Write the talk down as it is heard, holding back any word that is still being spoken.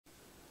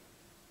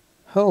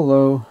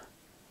Hello!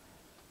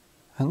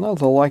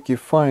 Another lucky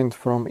find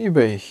from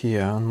eBay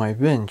here on my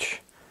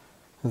bench.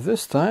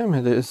 This time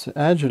it is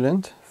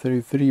Agilent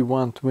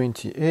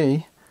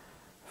 33120A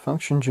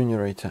function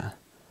generator.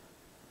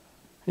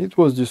 It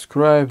was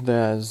described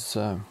as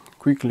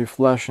quickly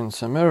flashing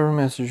some error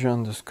message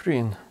on the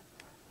screen.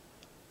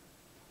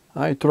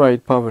 I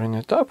tried powering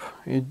it up,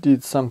 it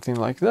did something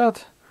like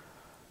that,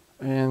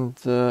 and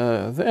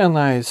then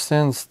I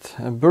sensed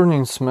a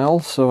burning smell,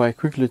 so I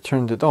quickly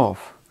turned it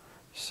off.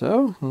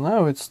 So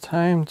now it's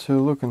time to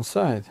look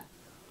inside.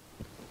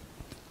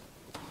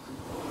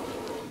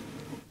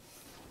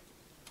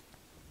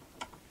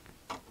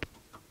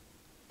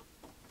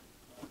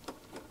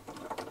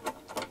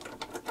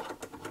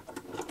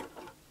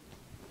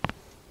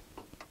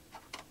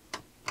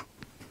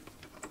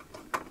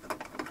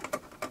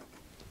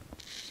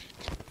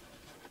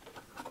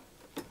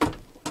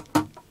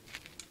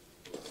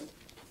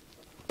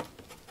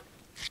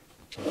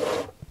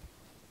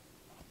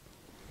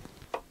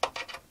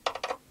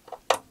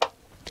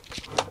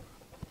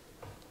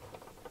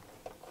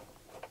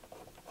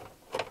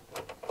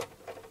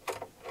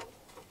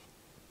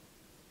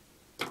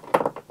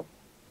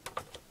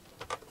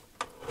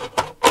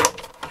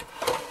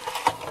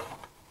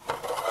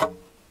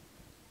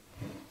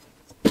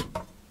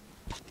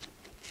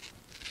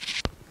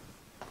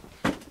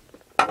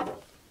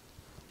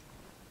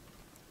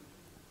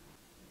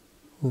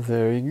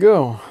 There you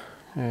go,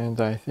 and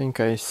I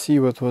think I see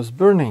what was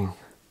burning.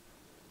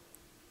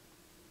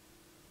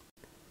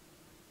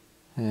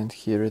 And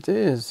here it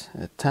is,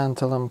 a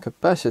tantalum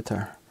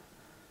capacitor,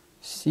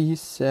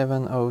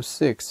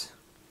 C706.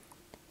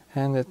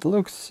 And it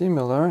looks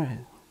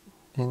similar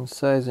in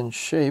size and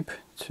shape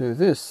to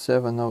this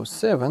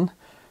 707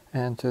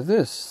 and to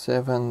this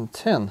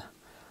 710.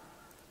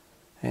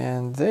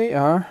 And they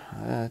are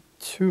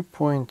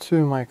 2.2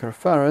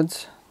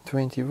 microfarads,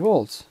 20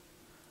 volts.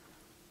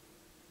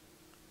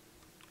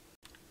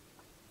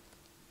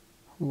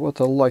 What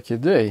a lucky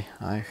day!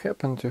 I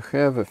happen to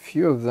have a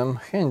few of them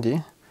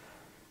handy,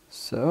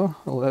 so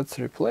let's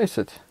replace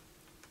it.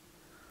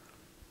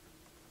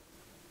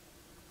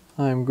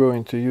 I'm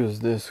going to use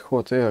this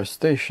hot air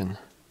station.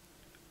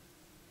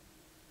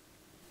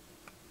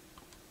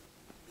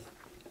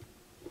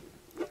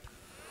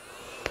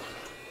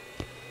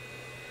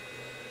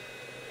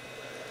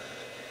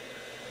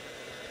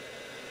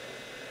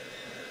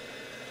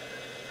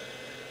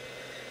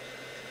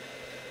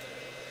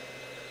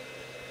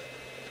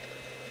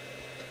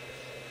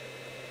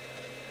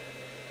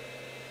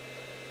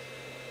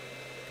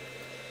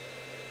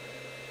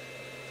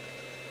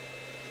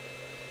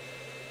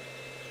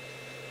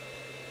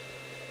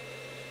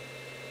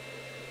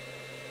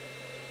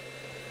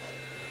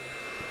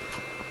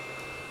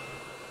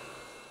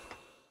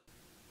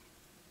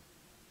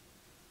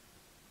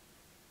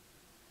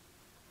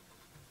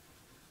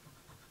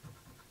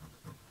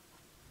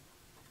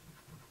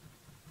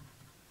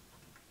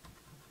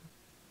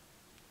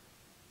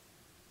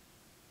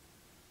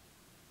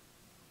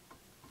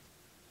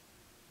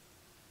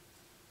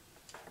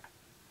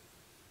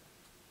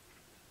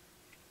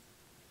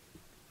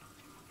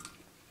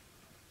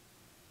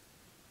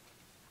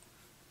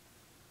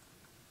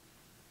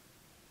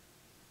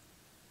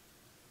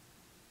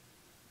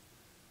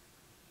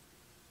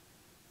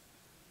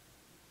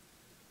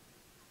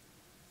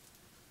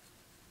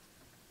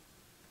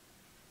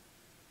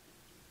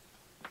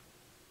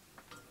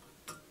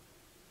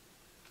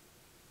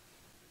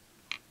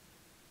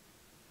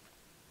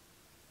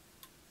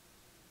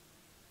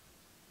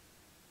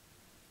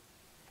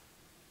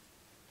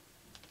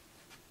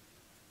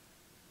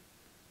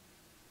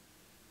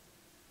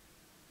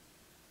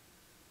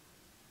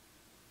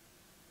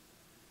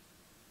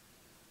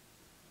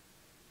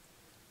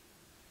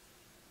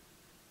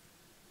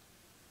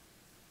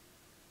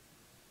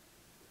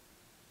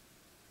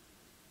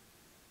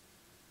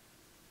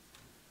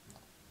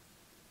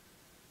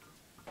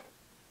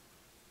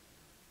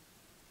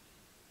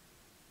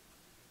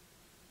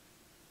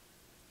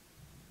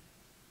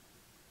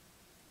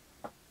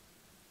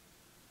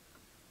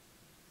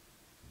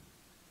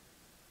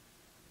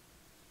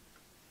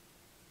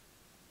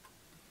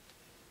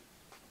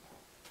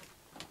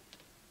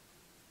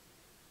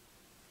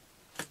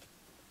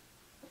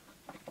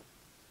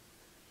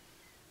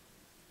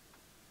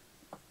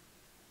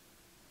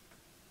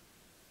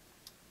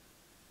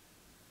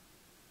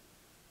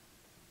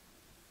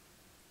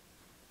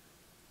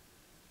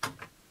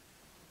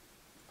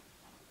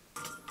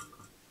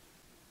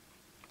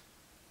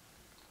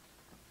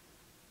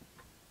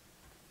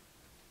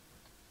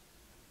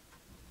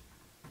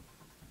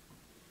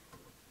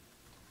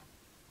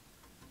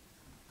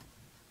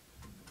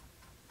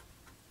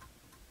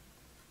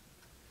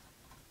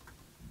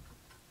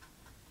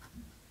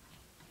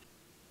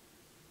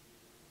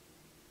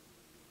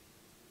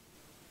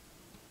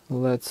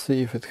 Let's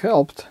see if it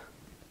helped.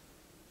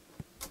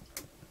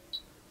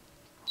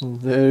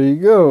 There you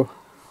go,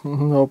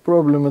 no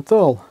problem at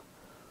all.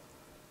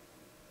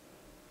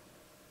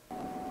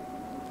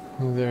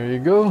 There you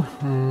go,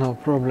 no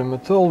problem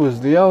at all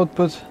with the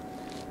output.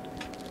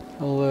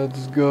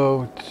 Let's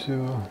go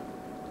to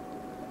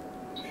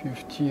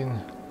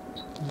 15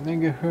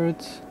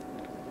 megahertz.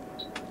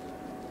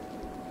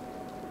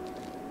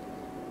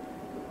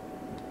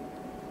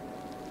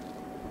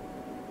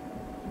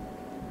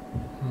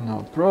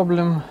 No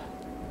problem.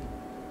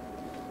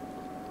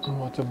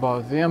 What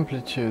about the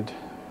amplitude?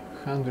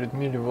 100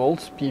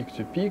 millivolts peak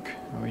to peak,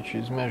 which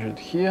is measured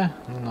here.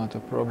 Not a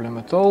problem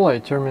at all. I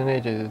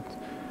terminated it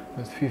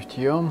with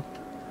 50 ohm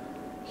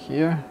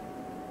here.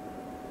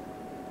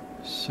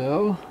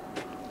 So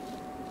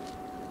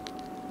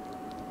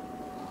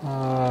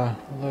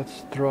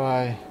let's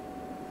try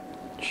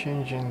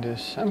changing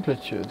this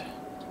amplitude.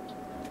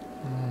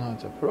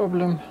 Not a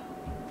problem.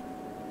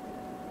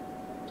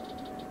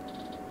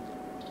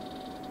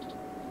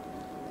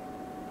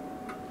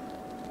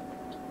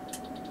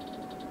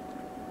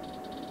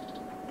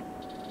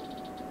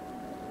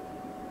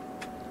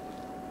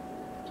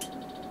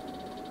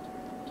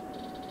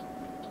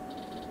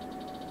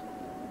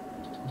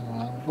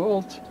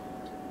 Volt,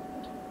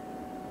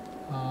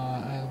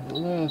 and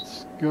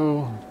let's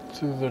go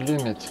to the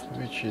limit,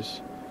 which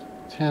is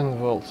 10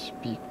 volts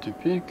peak to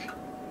peak.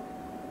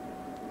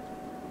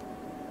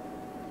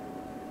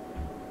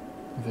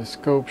 The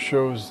scope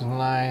shows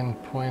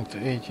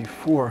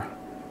 9.84,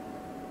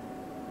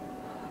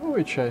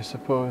 which I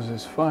suppose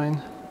is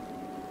fine.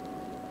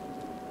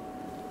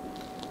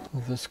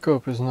 The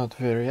scope is not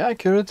very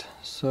accurate,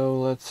 so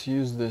let's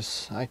use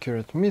this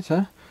accurate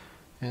meter.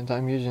 And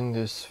I'm using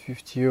this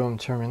 50 ohm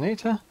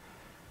terminator.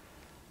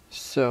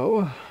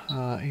 So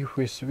if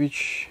we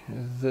switch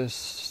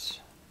this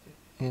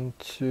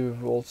into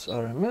volts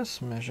RMS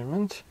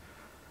measurement,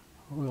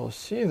 we'll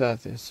see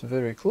that it's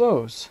very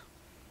close.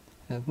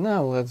 And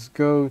now let's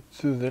go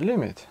to the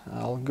limit.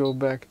 I'll go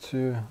back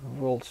to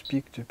volts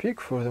peak to peak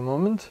for the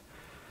moment,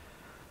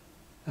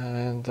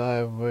 and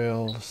I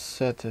will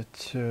set it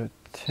to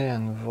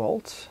 10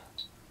 volts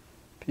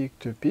peak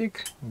to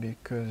peak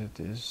because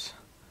it is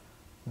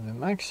the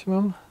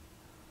maximum.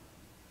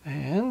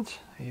 And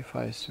if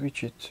I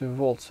switch it to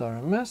volts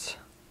RMS,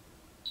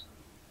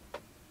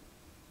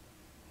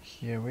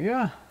 here we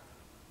are,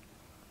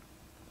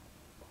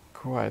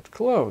 quite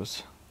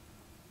close.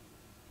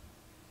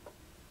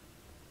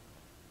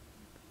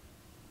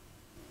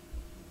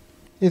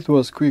 It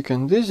was quick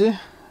and easy,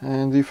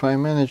 and if I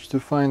manage to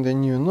find a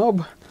new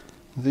knob,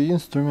 the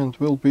instrument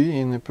will be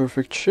in a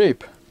perfect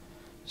shape.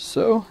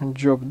 So,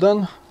 job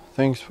done.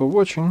 Thanks for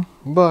watching.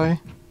 Bye.